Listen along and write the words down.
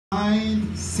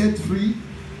set free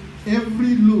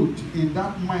every load in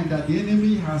that mind that the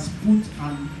enemy has put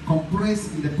and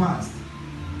compressed in the past.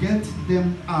 Get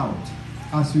them out.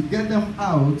 As you get them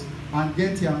out and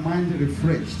get your mind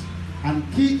refreshed and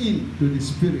key in to the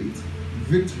Spirit,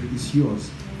 victory is yours.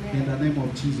 In the name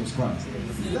of Jesus Christ.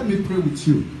 Let me pray with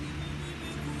you.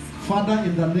 Father,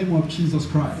 in the name of Jesus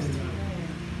Christ,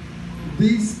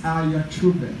 these are your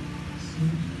children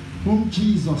whom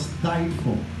Jesus died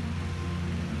for,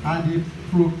 and he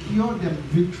procured them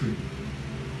victory,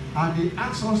 and he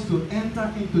asks us to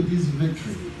enter into this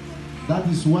victory. That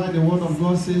is why the word of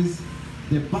God says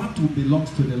the battle belongs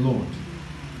to the Lord,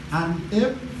 and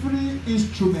every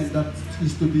instrument that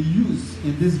is to be used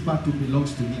in this battle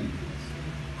belongs to him.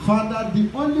 Father, the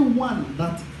only one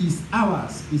that is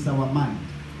ours is our mind,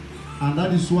 and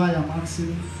that is why I'm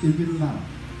asking even now,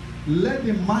 let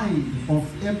the mind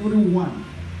of everyone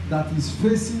that is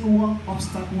facing one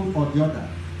obstacle or the other.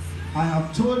 I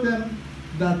have told them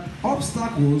that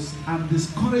obstacles and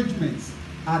discouragements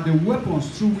are the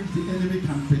weapons through which the enemy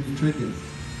can penetrate them.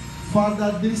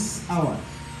 Father, this hour,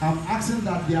 I'm asking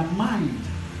that their mind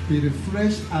be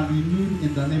refreshed and renewed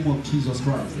in the name of Jesus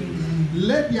Christ.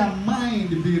 Let their mind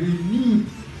be renewed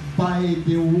by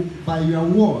your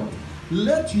word.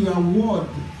 Let your word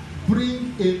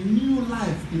bring a new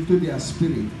life into their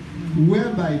spirit,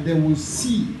 whereby they will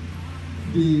see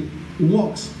the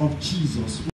works of Jesus.